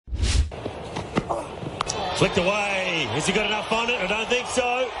Flicked away. Has he got enough on it? I don't think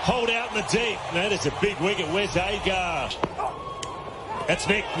so. Hold out in the deep. That is a big wicket. Where's Agar? That's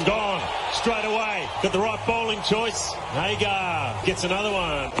nicked and gone. Straight away. Got the right bowling choice. Agar gets another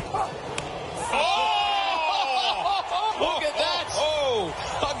one. Oh! Look at that. Oh!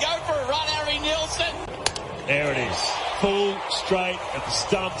 I'll go for a run, Harry Nielsen. There it is. Full straight at the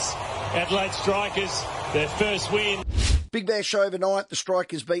stumps. Adelaide Strikers, their first win. Big Bash overnight, the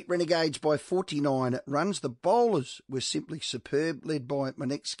Strikers beat Renegades by 49 runs. The bowlers were simply superb, led by my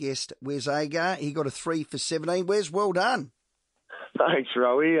next guest, Wes Agar. He got a 3 for 17. Wes, well done. Thanks,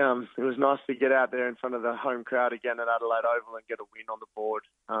 Rowie. It was nice to get out there in front of the home crowd again at Adelaide Oval and get a win on the board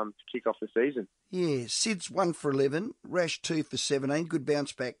to kick off the season. Yeah, Sid's 1 for 11, Rash 2 for 17. Good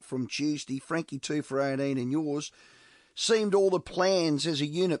bounce back from Tuesday. Frankie 2 for 18, and yours. Seemed all the plans as a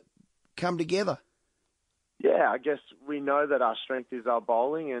unit come together. Yeah, I guess we know that our strength is our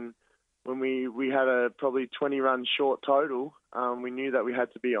bowling, and when we had a probably 20 run short total, we knew that we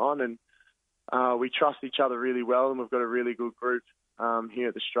had to be on, and we trust each other really well, and we've got a really good group here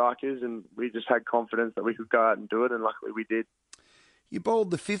at the Strikers, and we just had confidence that we could go out and do it, and luckily we did. You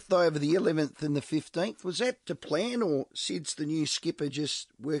bowled the 5th over the 11th and the 15th. Was that to plan, or Sid's the new skipper just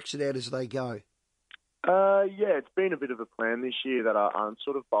works it out as they go? Yeah, it's been a bit of a plan this year that I'm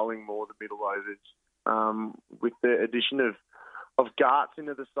sort of bowling more the middle overs. With the addition of Gartz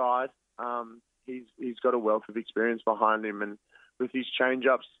into the side, he's got a wealth of experience behind him, and with his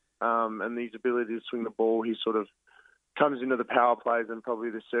change-ups and his ability to swing the ball, he sort of comes into the power plays and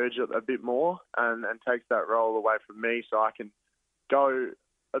probably the surge a bit more and takes that role away from me, so I can go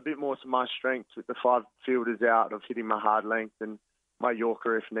a bit more to my strengths with the 5 fielders out of hitting my hard length and my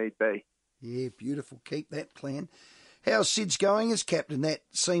Yorker if need be. Yeah, beautiful. Keep that plan. How's Sid's going as captain? That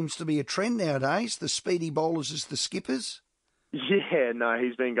seems to be a trend nowadays, the speedy bowlers as the skippers. Yeah, no,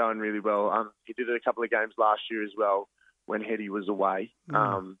 he's been going really well. He did it a couple of games last year as well when Hetty was away.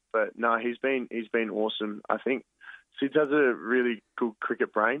 But no, he's been awesome. I think Sid has a really good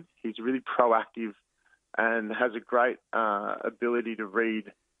cricket brain. He's really proactive and has a great ability to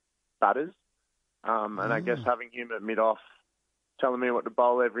read batters. And I guess having him at mid-off, telling me what to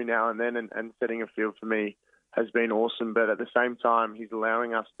bowl every now and then and setting a field for me has been awesome. But at the same time, he's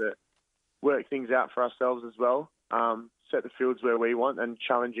allowing us to work things out for ourselves as well, set the fields where we want and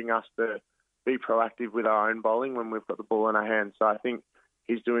challenging us to be proactive with our own bowling when we've got the ball in our hands. So I think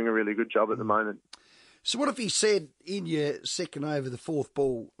he's doing a really good job at the moment. So what if he said in your second over, the 4th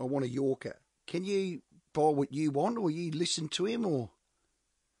ball, I want a Yorker? Can you bowl what you want, or you listen to him, or?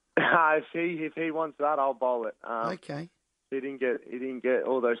 If he wants that, I'll bowl it. Okay. He didn't get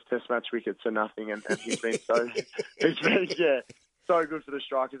all those Test match wickets for nothing, and he's been so good for the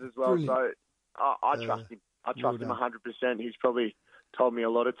Strikers as well. Brilliant. So I trust him. I trust him 100%. He's probably told me a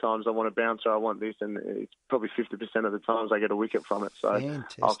lot of times I want a bouncer, I want this, and it's probably 50% of the times I get a wicket from it. So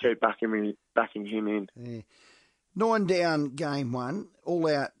fantastic. I'll keep backing him in. Yeah. 9 down game 1, all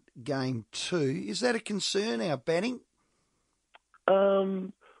out game 2. Is that a concern, our batting?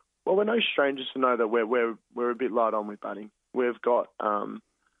 Well, we're no strangers to know that we're a bit light on with batting. We've got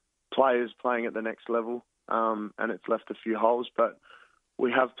players playing at the next level, and it's left a few holes. But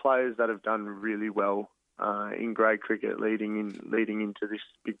we have players that have done really well in grade cricket leading into this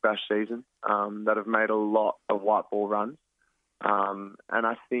Big Bash season that have made a lot of white ball runs. And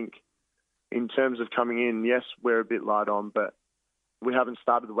I think in terms of coming in, yes, we're a bit light on, but we haven't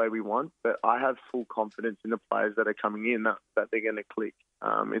started the way we want. But I have full confidence in the players that are coming in that they're going to click.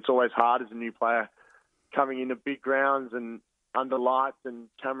 It's always hard as a new player coming into big grounds and under lights and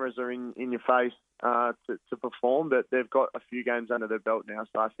cameras are in your face to perform, but they've got a few games under their belt now,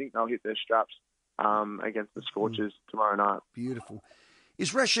 so I think they'll hit their straps against the Scorchers tomorrow night. Beautiful.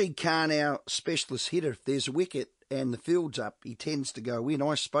 Is Rashid Khan our specialist hitter? If there's a wicket and the field's up, he tends to go in.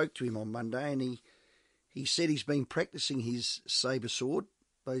 I spoke to him on Monday and he said he's been practising his sabre sword,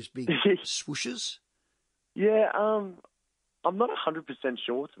 those big swooshes. Yeah, I'm not 100%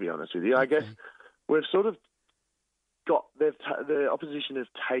 sure, to be honest with you. I guess we've sort of got the opposition has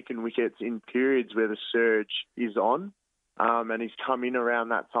taken wickets in periods where the surge is on, and he's come in around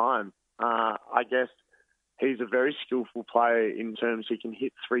that time. I guess he's a very skillful player in terms he can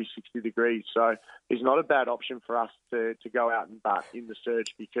hit 360 degrees, so he's not a bad option for us to go out and bat in the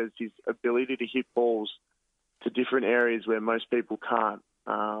surge because his ability to hit balls to different areas where most people can't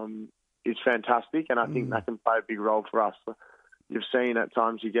is fantastic, and I think that can play a big role for us. You've seen at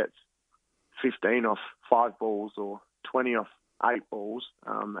times he gets 15 off 5 balls or 20 off 8 balls,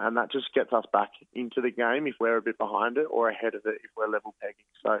 and that just gets us back into the game if we're a bit behind it or ahead of it if we're level pegging.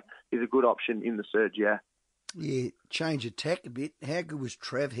 So he's a good option in the surge, yeah. Yeah, change of tack a bit. How good was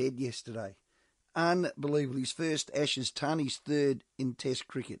Trav Head yesterday? unbelievable. His first Ashes ton, his third in Test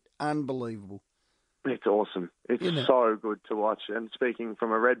cricket. Unbelievable. It's awesome. It's so good to watch. And speaking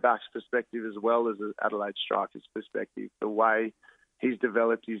from a Redbacks perspective as well as an Adelaide Strikers perspective, the way he's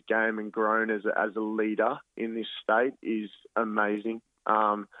developed his game and grown as a leader in this state is amazing.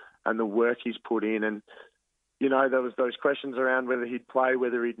 And the work he's put in. And, you know, there was those questions around whether he'd play,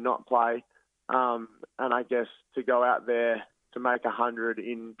 whether he'd not play. And I guess to go out there to make 100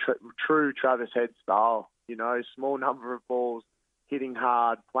 in true Travis Head style, you know, small number of balls, hitting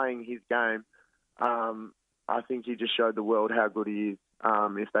hard, playing his game. I think he just showed the world how good he is,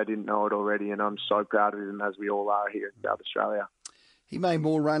 if they didn't know it already, and I'm so proud of him, as we all are here in South Australia. He made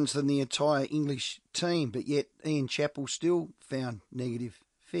more runs than the entire English team, but yet Ian Chappell still found negative.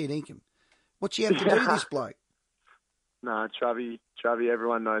 Fair dinkum. What's he have to do, this bloke? No, Travi,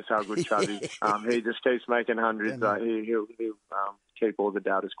 everyone knows how good Trav is. He just keeps making hundreds. He'll keep all the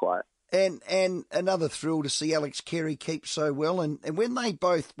doubters quiet. And another thrill to see Alex Carey keep so well. And when they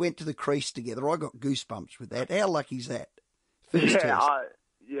both went to the crease together, I got goosebumps with that. How lucky is that? First test. I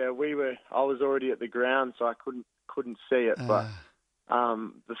was already at the ground, so I couldn't see it. But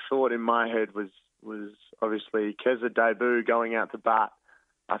the thought in my head was obviously Keza debut going out to bat.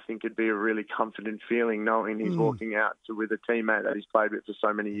 I think it'd be a really confident feeling knowing he's walking out with a teammate that he's played with for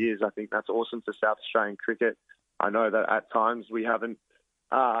so many years. I think that's awesome for South Australian cricket. I know that at times we haven't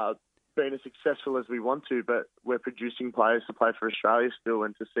been as successful as we want to, but we're producing players to play for Australia still,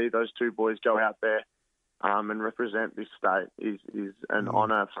 and to see those two boys go out there and represent this state is an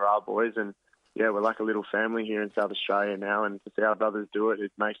honour for our boys. And yeah, we're like a little family here in South Australia now, and to see our brothers do it,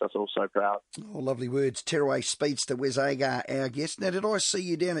 it makes us all so proud. Oh, lovely words. Tearaway speedster Wes Agar, our guest. Now, did I see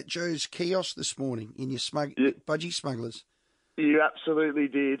you down at Joe's kiosk this morning in your budgie smugglers? You absolutely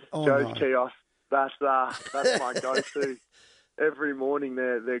did. Joe's kiosk. That's my go-to. Every morning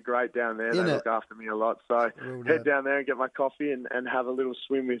they're great down there. They look after me a lot. So head down there and get my coffee and have a little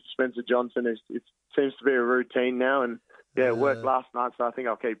swim with Spencer Johnson. It seems to be a routine now. And it worked last night, so I think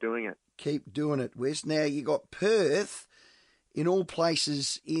I'll keep doing it. Keep doing it, Wes. Now, you got Perth, in all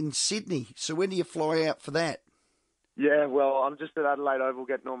places, in Sydney. So when do you fly out for that? Yeah, well, I'm just at Adelaide Oval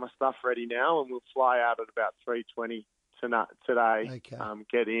getting all my stuff ready now, and we'll fly out at about 3:20 today. Okay.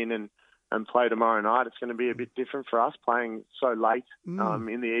 Get in and play tomorrow night. It's going to be a bit different for us playing so late in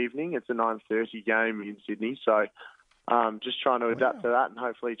the evening. It's a 9:30 game in Sydney, so just trying to adapt to that and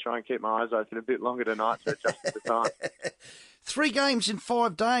hopefully try and keep my eyes open a bit longer tonight to adjust to the time. 3 games in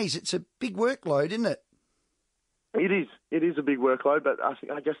 5 days. It's a big workload, isn't it? It is. It is a big workload, but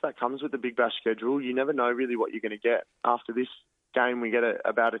I guess that comes with the Big Bash schedule. You never know really what you're going to get. After this game, we get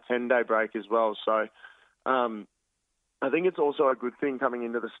about a 10-day break as well. So I think it's also a good thing coming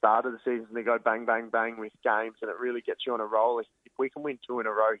into the start of the season to go bang, bang, bang with games, and it really gets you on a roll. If we can win 2 in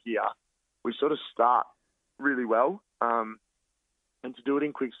a row here, we sort of start really well. And to do it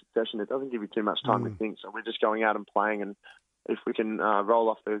in quick succession, it doesn't give you too much time to think. So we're just going out and playing, and if we can roll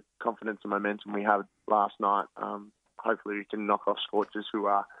off the confidence and momentum we had last night, hopefully we can knock off Scorchers, who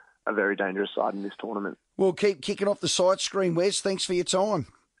are a very dangerous side in this tournament. We'll keep kicking off the side screen, Wes. Thanks for your time.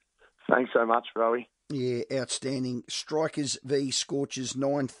 Thanks so much, Rowie. Yeah, outstanding. Strikers v Scorchers,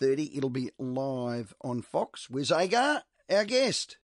 9:30. It'll be live on Fox. Wes Agar, our guest.